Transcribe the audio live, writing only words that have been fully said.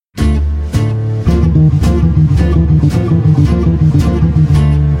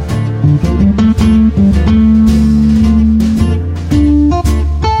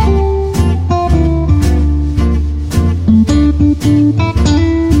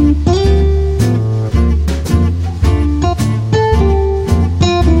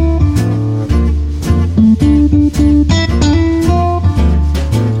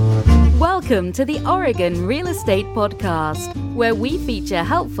Welcome to the Oregon Real Estate Podcast, where we feature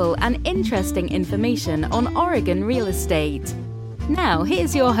helpful and interesting information on Oregon real estate. Now,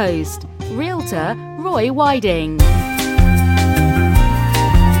 here's your host, Realtor Roy Whiting.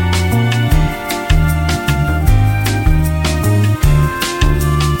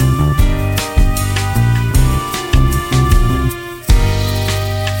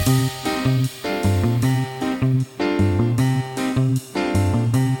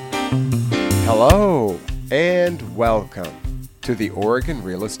 Hello, and welcome to the Oregon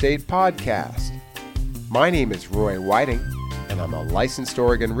Real Estate Podcast. My name is Roy Whiting, and I'm a licensed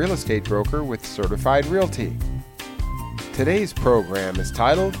Oregon real estate broker with Certified Realty. Today's program is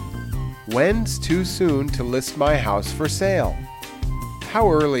titled, When's Too Soon to List My House for Sale?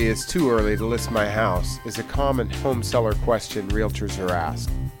 How early is too early to list my house is a common home seller question realtors are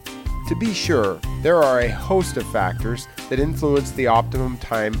asked. To be sure, there are a host of factors that influence the optimum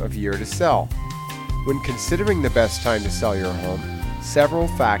time of year to sell. When considering the best time to sell your home, several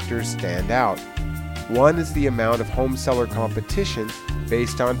factors stand out. One is the amount of home seller competition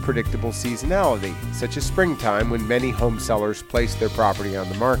based on predictable seasonality, such as springtime when many home sellers place their property on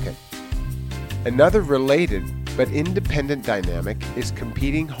the market. Another related but independent dynamic is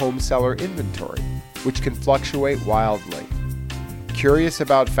competing home seller inventory, which can fluctuate wildly. Curious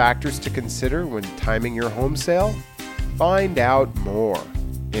about factors to consider when timing your home sale? Find out more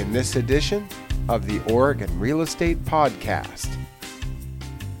in this edition of the Oregon Real Estate Podcast.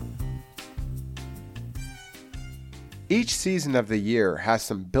 Each season of the year has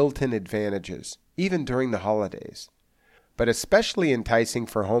some built-in advantages, even during the holidays. But especially enticing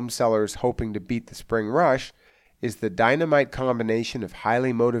for home sellers hoping to beat the spring rush is the dynamite combination of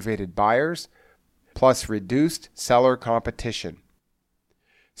highly motivated buyers plus reduced seller competition.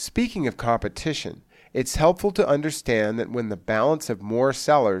 Speaking of competition, it's helpful to understand that when the balance of more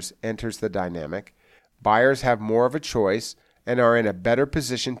sellers enters the dynamic, buyers have more of a choice and are in a better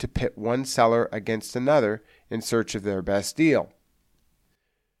position to pit one seller against another in search of their best deal.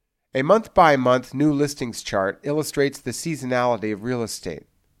 A month-by-month new listings chart illustrates the seasonality of real estate.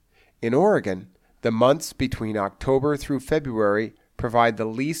 In Oregon, the months between October through February provide the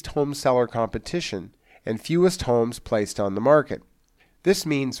least home seller competition and fewest homes placed on the market. This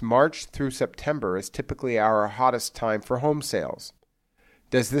means March through September is typically our hottest time for home sales.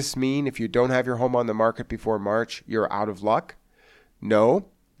 Does this mean if you don't have your home on the market before March, you're out of luck? No,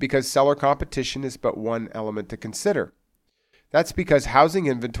 because seller competition is but one element to consider. That's because housing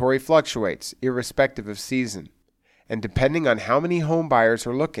inventory fluctuates, irrespective of season. And depending on how many home buyers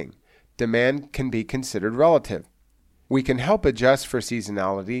are looking, demand can be considered relative. We can help adjust for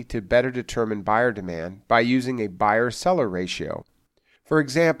seasonality to better determine buyer demand by using a buyer-seller ratio. For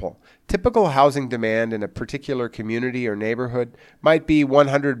example, typical housing demand in a particular community or neighborhood might be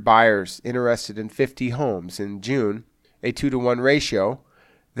 100 buyers interested in 50 homes in June, a 2-to-1 ratio,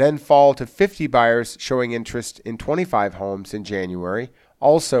 then fall to 50 buyers showing interest in 25 homes in January,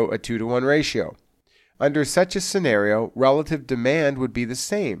 also a 2-to-1 ratio. Under such a scenario, relative demand would be the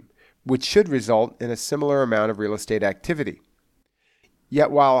same, which should result in a similar amount of real estate activity.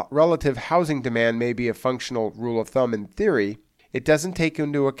 Yet while relative housing demand may be a functional rule of thumb in theory, it doesn't take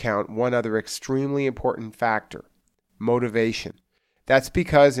into account one other extremely important factor, motivation. That's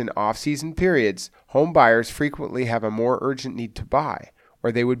because in off-season periods, home buyers frequently have a more urgent need to buy,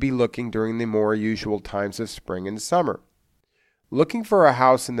 or they would be looking during the more usual times of spring and summer. Looking for a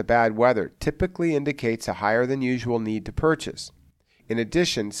house in the bad weather typically indicates a higher than usual need to purchase. In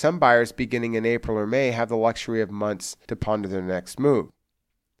addition, some buyers beginning in April or May have the luxury of months to ponder their next move.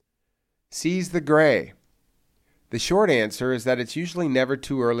 Seize the gray. The short answer is that it's usually never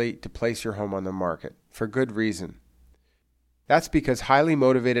too early to place your home on the market, for good reason. That's because highly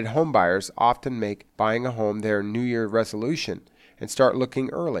motivated home buyers often make buying a home their New Year resolution and start looking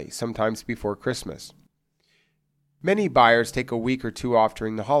early, sometimes before Christmas. Many buyers take a week or two off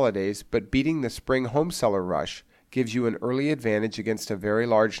during the holidays, but beating the spring home seller rush gives you an early advantage against a very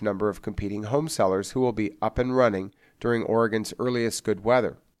large number of competing home sellers who will be up and running during Oregon's earliest good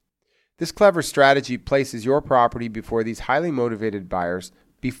weather. This clever strategy places your property before these highly motivated buyers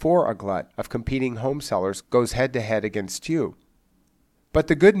before a glut of competing home sellers goes head-to-head against you. But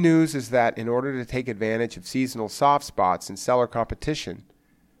the good news is that in order to take advantage of seasonal soft spots and seller competition,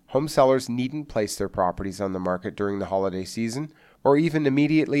 home sellers needn't place their properties on the market during the holiday season or even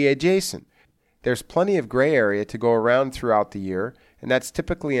immediately adjacent. There's plenty of gray area to go around throughout the year, and that's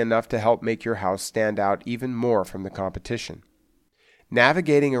typically enough to help make your house stand out even more from the competition.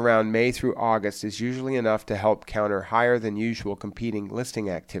 Navigating around May through August is usually enough to help counter higher than usual competing listing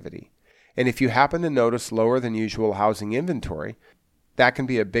activity. And if you happen to notice lower than usual housing inventory, That can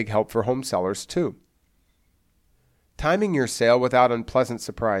be a big help for home sellers too. Timing your sale without unpleasant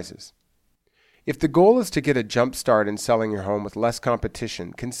surprises. If the goal is to get a jump start in selling your home with less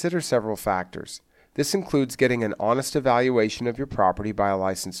competition, consider several factors. This includes getting an honest evaluation of your property by a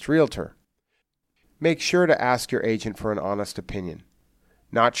licensed realtor. Make sure to ask your agent for an honest opinion.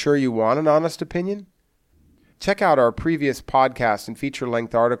 Not sure you want an honest opinion? Check out our previous podcast and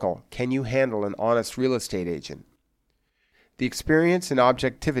feature-length article, Can You Handle an Honest Real Estate Agent? The experience and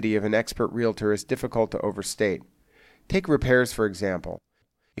objectivity of an expert realtor is difficult to overstate. Take repairs, for example.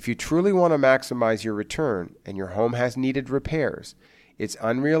 If you truly want to maximize your return and your home has needed repairs, it's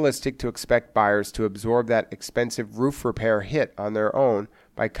unrealistic to expect buyers to absorb that expensive roof repair hit on their own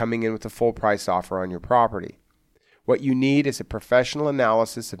by coming in with a full price offer on your property. What you need is a professional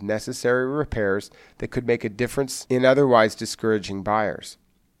analysis of necessary repairs that could make a difference in otherwise discouraging buyers.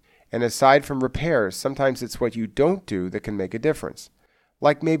 And aside from repairs, sometimes it's what you don't do that can make a difference.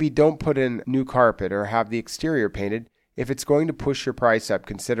 Like maybe don't put in new carpet or have the exterior painted if it's going to push your price up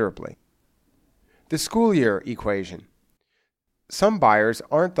considerably. The school year equation. Some buyers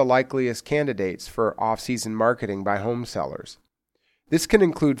aren't the likeliest candidates for off-season marketing by home sellers. This can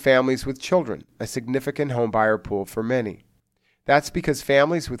include families with children, a significant home buyer pool for many. That's because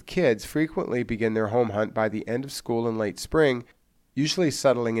families with kids frequently begin their home hunt by the end of school in late spring, usually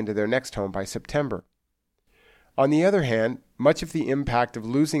settling into their next home by September. On the other hand, much of the impact of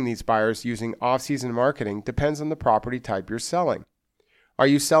losing these buyers using off-season marketing depends on the property type you're selling. Are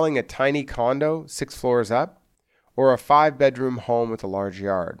you selling a tiny condo, 6 floors up, or a 5-bedroom home with a large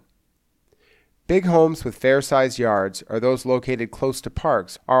yard? Big homes with fair-sized yards, or those located close to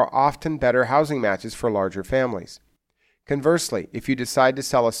parks, are often better housing matches for larger families. Conversely, if you decide to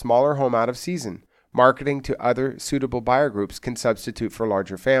sell a smaller home out of season, marketing to other suitable buyer groups can substitute for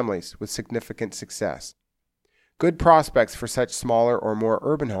larger families with significant success. Good prospects for such smaller or more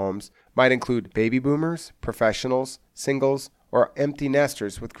urban homes might include baby boomers, professionals, singles, or empty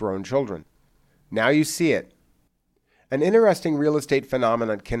nesters with grown children. Now you see it. An interesting real estate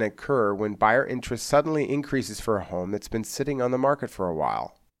phenomenon can occur when buyer interest suddenly increases for a home that's been sitting on the market for a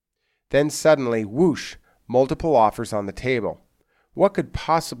while. Then suddenly, whoosh, multiple offers on the table. What could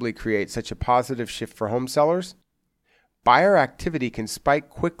possibly create such a positive shift for home sellers? Buyer activity can spike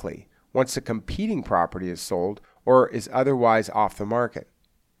quickly once a competing property is sold or is otherwise off the market.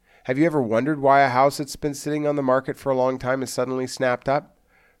 Have you ever wondered why a house that's been sitting on the market for a long time is suddenly snapped up?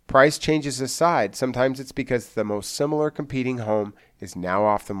 Price changes aside, sometimes it's because the most similar competing home is now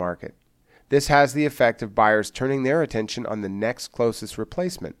off the market. This has the effect of buyers turning their attention on the next closest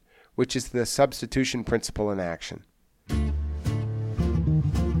replacement, which is the substitution principle in action.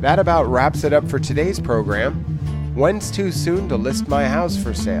 That about wraps it up for today's program. When's too soon to list my house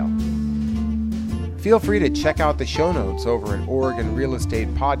for sale? Feel free to check out the show notes over at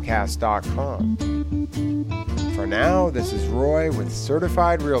OregonRealEstatePodcast.com. For now, this is Roy with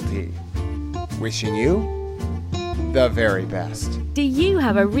Certified Realty, wishing you the very best. Do you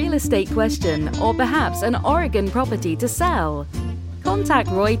have a real estate question or perhaps an Oregon property to sell? Contact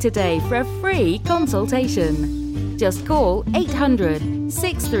Roy today for a free consultation. Just call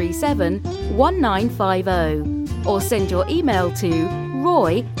 800-637-1950 or send your email to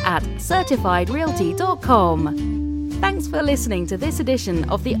roy@certifiedrealty.com. Thanks for listening to this edition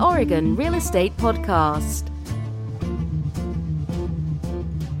of the Oregon Real Estate Podcast.